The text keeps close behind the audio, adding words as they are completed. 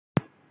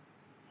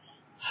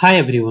Hi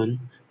everyone,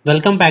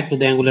 welcome back to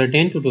the Angular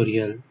 10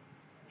 tutorial.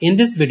 In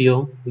this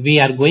video, we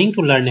are going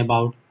to learn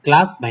about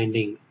class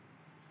binding.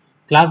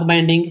 Class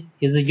binding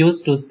is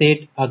used to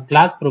set a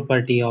class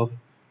property of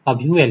a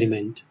view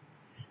element.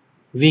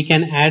 We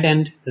can add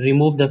and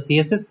remove the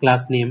CSS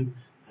class name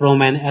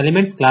from an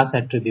element's class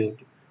attribute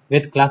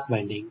with class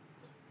binding.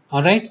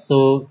 Alright,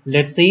 so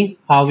let's see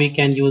how we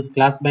can use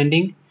class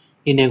binding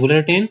in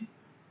Angular 10.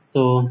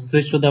 So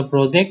switch to the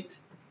project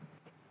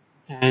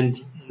and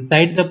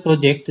inside the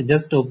project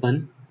just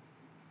open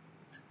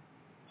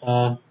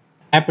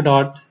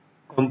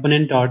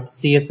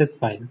app.component.css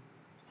file.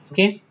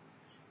 Okay,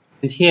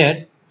 and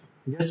here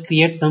just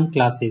create some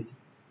classes.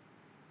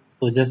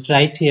 So just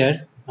write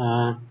here,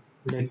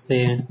 let's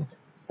say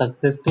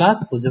success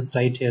class. So just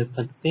write here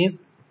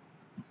success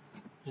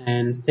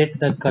and set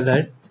the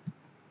color.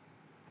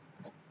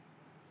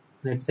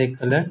 Let's say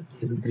color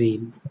is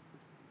green.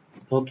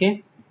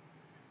 Okay,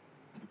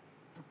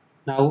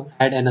 now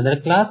add another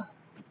class.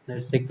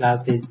 Let's say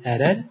class is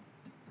error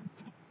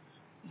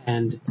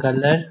and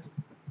color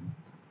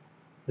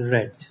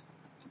red.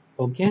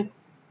 Okay,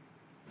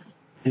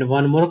 and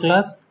one more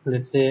class.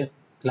 Let's say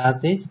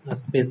class is a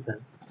special.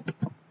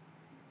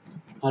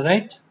 All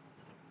right.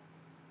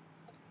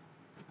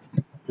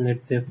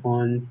 Let's say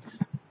font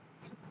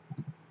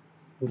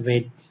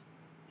weight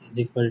is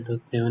equal to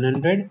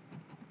 700,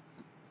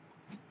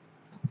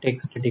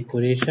 text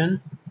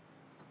decoration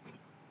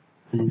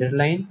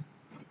underline.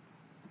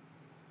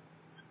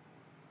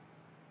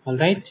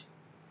 Alright,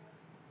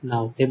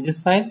 now save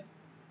this file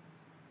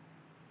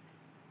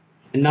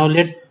and now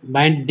let's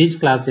bind these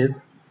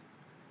classes.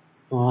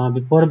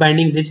 Before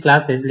binding these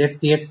classes, let's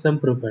create some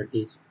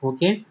properties.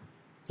 Okay,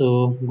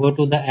 so go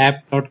to the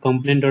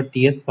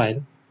app.component.ts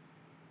file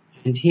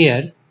and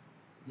here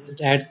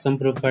just add some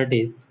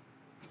properties.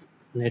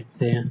 Let's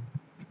say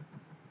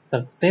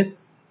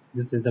success,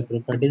 this is the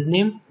properties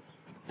name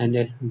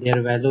and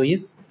their value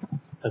is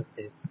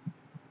success.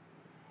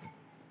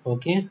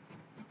 Okay,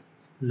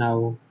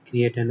 now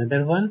create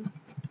another one,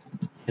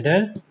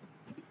 error,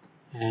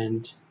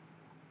 and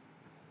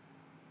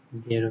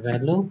their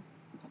value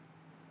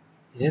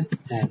is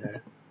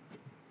error,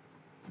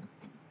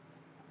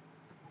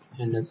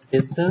 and a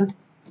spacer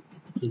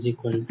is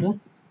equal to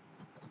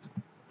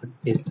a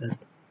spacer.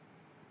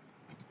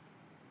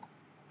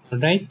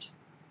 Alright,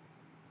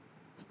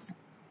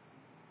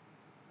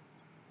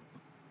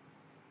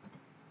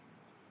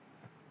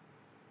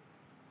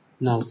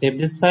 now save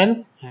this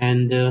file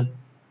and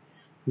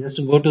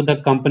just go to the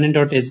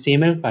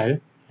component.html file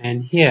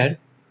and here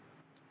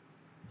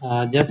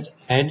just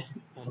add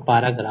a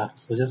paragraph.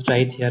 So just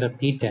write here a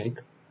p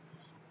tag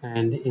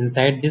and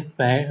inside this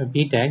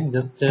p tag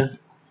just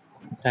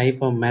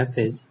type a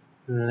message.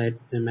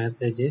 Let's say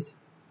message is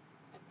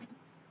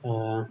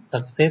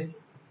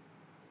success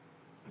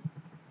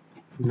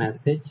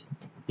message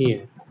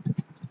here.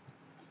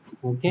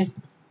 Okay,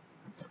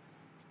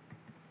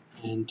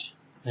 and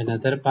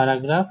another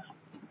paragraph,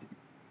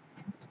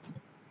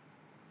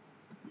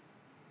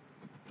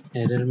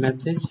 error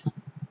message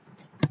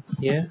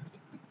here,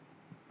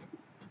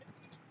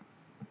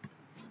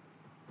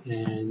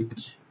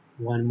 and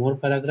one more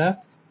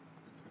paragraph,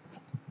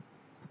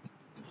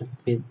 a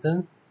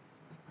spacer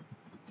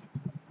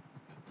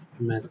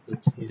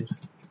message here.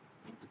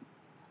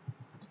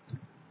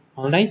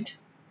 Alright,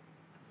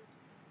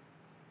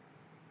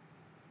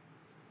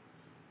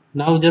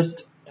 now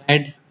just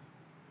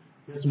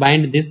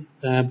bind this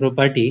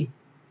property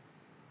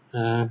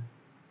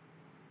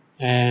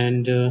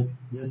and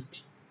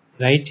just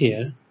write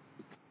here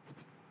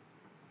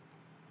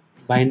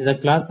bind the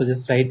class. So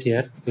just write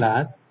here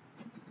class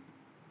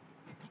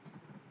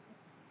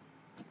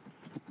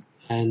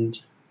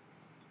and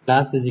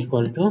class is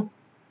equal to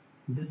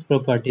this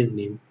property's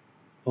name.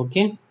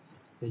 Okay,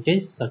 which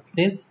is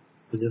success.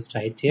 So just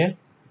write here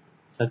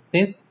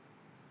success.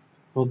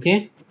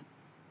 Okay,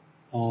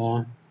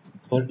 for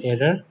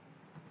error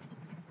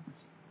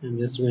I'm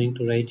just going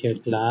to write here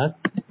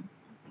class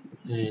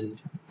and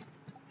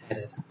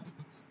error.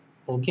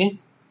 Okay,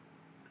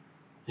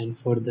 and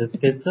for the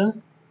spacer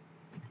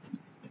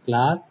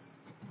class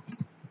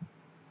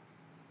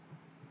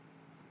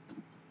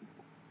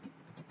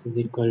is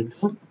equal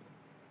to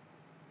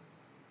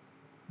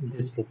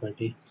this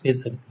property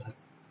spacer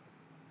class.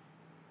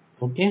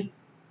 Okay,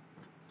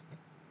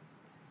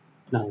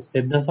 now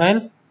save the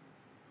file.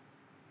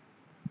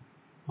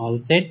 All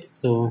set.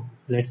 So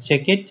let's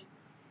check it.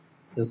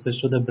 So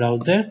switch to the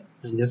browser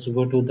and just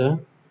go to the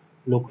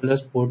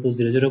localhost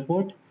 4200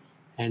 port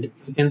and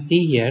you can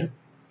see here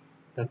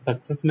the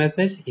success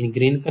message in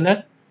green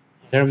color,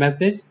 error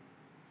message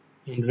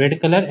in red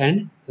color,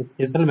 and the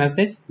special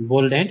message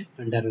bold and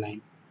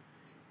underline.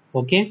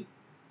 Okay,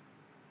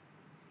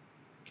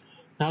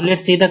 now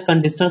let's see the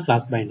conditional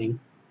class binding.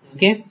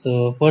 Okay,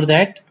 so for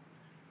that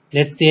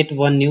let's create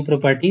one new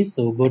property.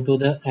 So go to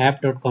the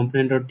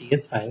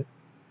app.component.ts file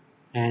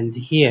and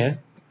here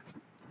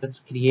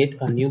just create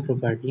a new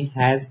property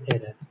has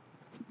error.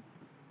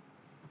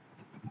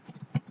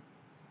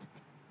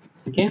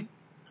 Okay,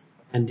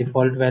 and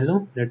default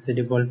value, let's say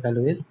default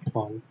value is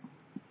false.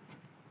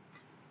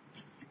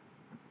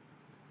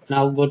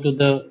 Now go to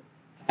the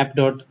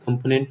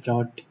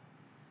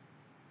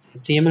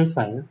app.component.html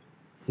file,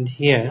 and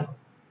here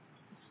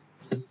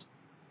just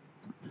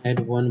add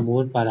one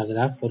more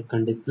paragraph for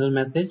conditional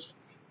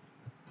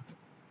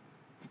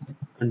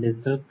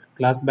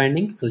class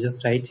binding. So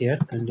just write here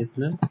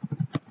conditional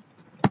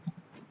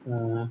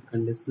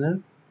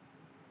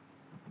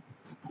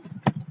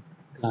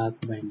class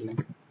binding.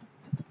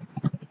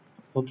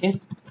 Okay,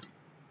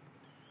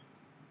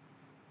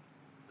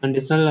 for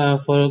conditional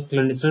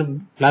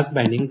class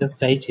binding,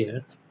 just write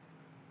here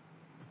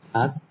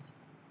class,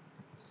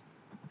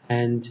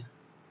 and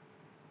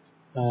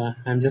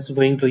I'm just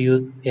going to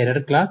use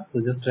error class.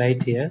 So just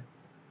write here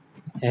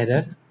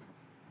error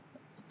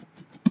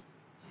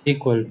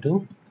equal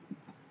to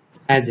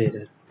as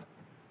error,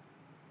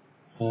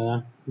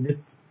 uh,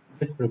 this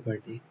this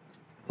property.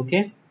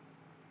 Okay,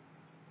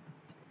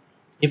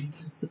 if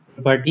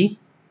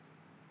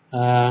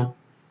uh,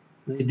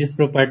 this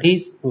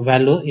property's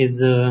value is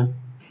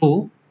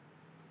true,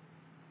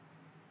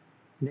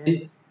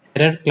 then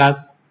error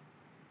class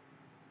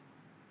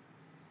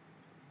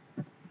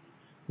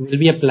will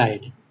be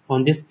applied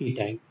on this p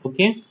tag.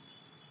 Okay,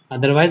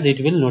 otherwise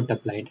it will not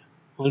applied.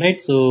 All right,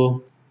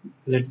 so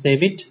let's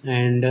save it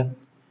and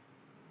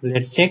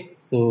let's check.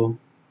 So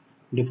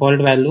default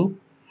value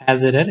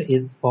as error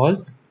is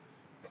false.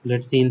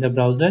 Let's see in the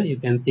browser, you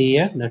can see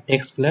here the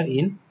text color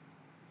in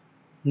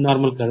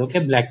normal color,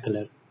 okay, black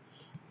color.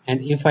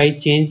 And if I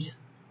change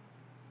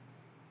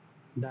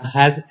the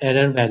has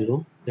error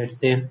value, let's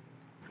say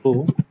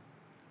true.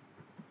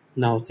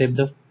 Now save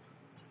the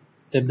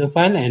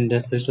file and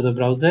switch to the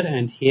browser,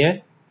 and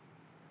here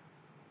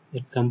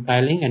it's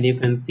compiling, and you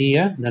can see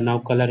here the now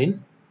color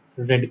in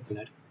red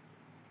color.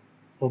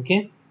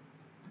 Okay,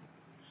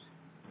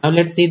 now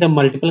let's see the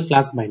multiple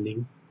class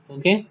binding.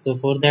 Okay, so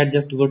for that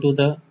just go to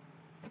the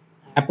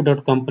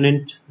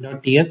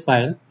app.component.ts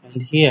file,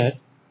 and here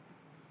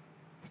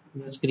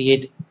let's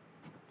create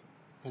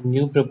a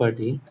new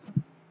property,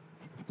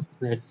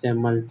 let's say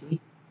multi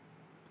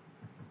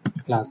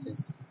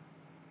classes.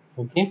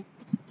 Okay,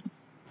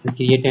 and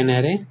create an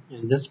array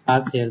and just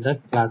pass here the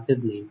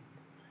classes name.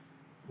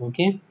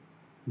 Okay,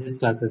 this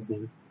classes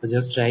name, so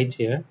just write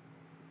here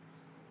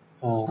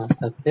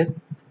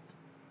success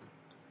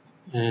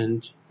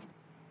and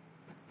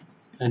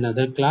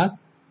another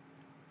class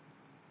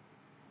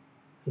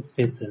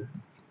special.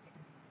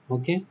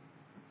 Okay,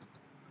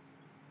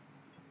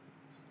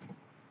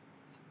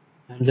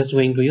 I'm just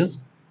going to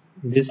use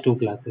these two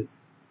classes.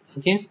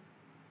 Okay,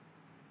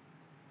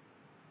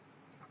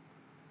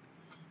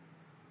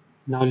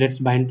 now let's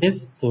bind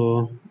this.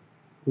 So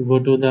go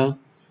to the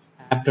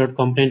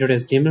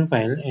app.component.html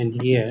file,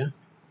 and here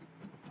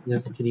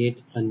just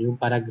create a new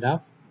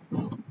paragraph,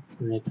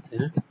 let's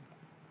say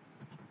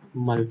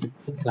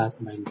multiple class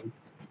binding.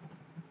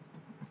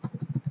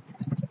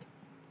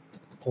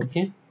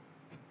 Okay,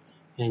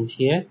 and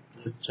here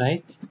just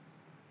write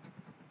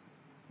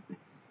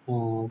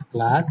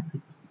class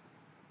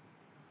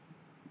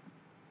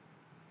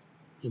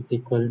is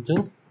equal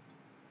to,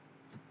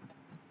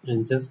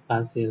 and just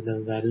pass here the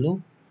value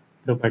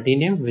property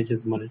name, which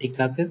is multi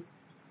classes.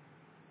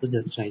 So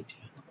just write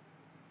here.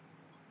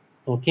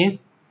 Okay,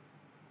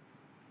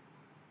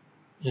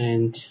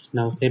 and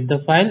now save the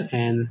file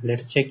and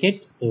let's check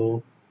it.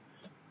 So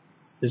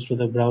switch to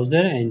the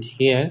browser, and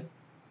here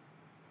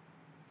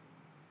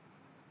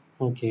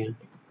okay,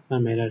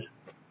 some error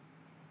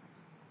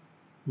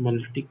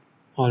multi.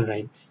 All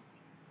right,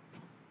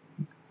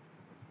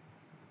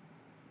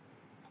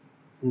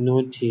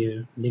 note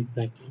here big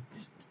bracket.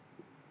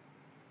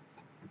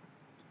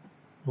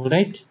 All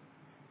right,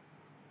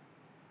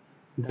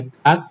 the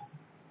class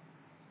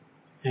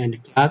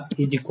and class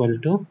is equal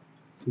to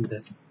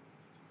this.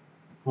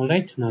 All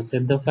right, now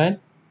save the file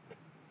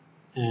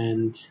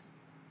and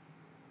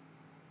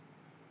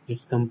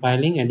it's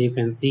compiling, and you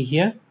can see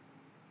here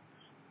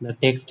the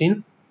text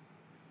in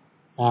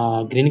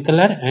green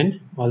color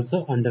and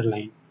also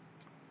underline.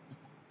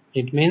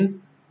 It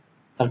means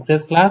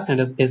success class and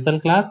a special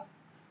class,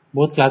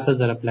 both classes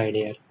are applied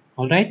here.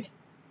 All right,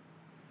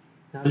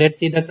 now let's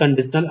see the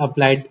conditional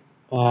applied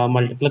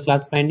multiple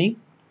class binding.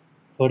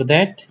 For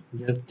that,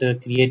 just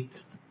create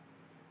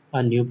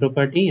a new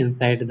property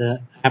inside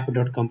the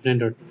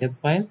app.component.ts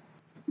file,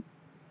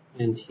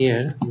 and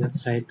here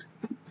just write,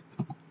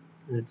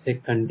 let's say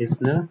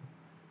conditional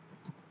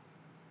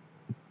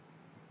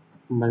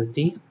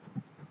multi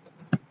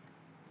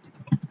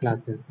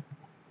classes.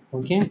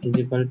 Okay, is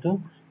equal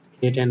to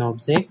create an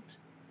object,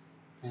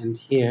 and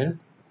here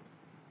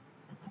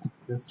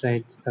just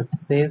write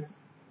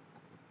success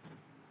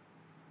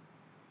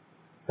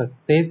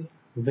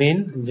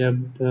when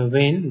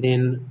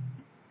then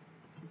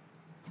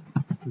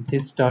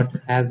this dot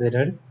has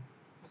error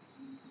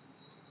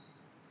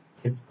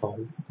is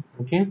false.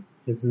 Okay,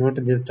 it's not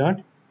this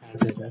dot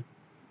has error,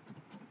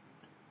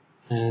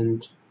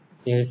 and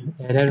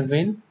error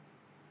when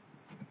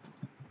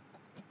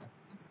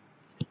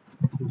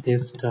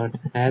this dot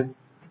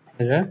has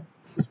error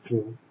it's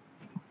true.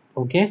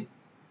 Okay,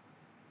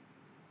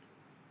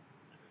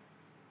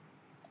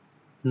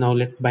 now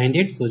let's bind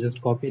it. So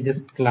just copy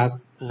this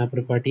class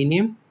property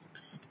name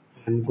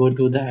and go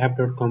to the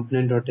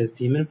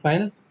app.component.html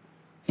file,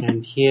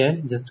 and here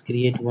just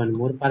create one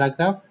more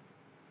paragraph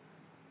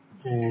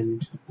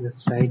and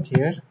just write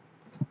here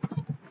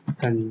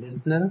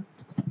conditional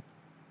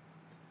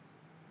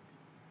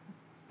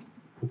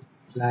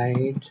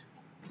applied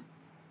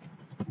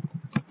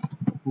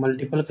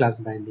multiple class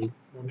binding.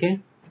 Okay,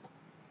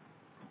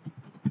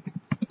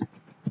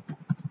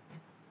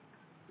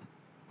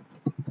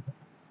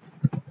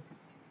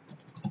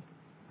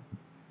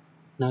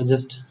 now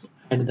just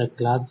add the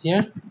class here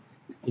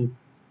in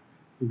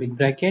big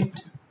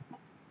bracket.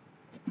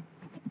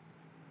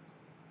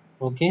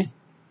 Okay,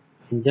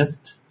 and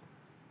just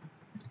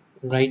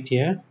write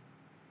here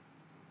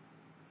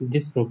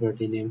this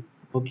property name.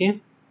 Okay,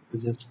 so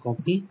just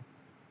copy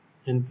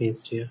and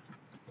paste here.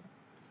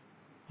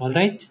 All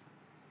right,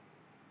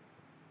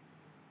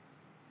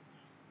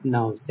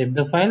 now save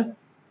the file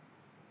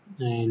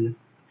and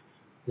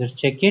let's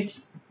check it.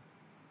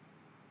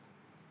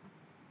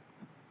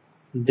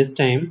 This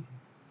time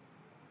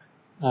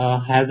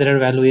has error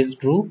value is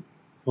true.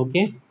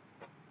 Okay,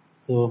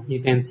 so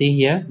you can see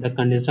here the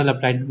conditional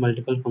applied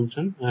multiple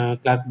function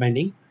class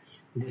binding.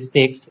 This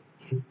text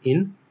is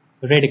in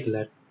red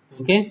color.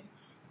 Okay,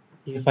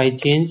 if I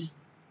change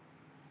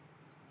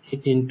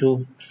it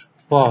into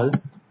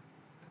false,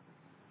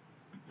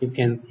 you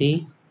can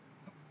see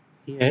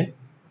here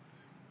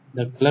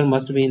the color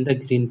must be in the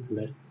green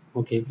color.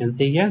 Okay, you can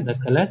see here the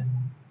color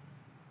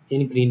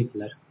in green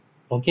color.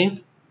 Okay,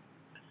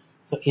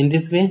 so in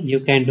this way you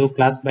can do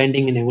class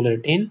binding in Angular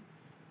 10.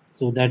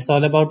 So that's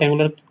all about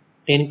Angular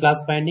 10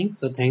 class binding.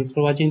 So thanks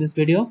for watching this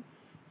video,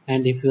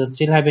 and if you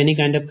still have any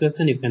kind of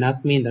question, you can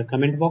ask me in the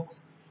comment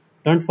box.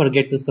 Don't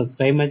forget to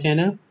subscribe my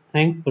channel.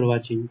 Thanks for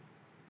watching.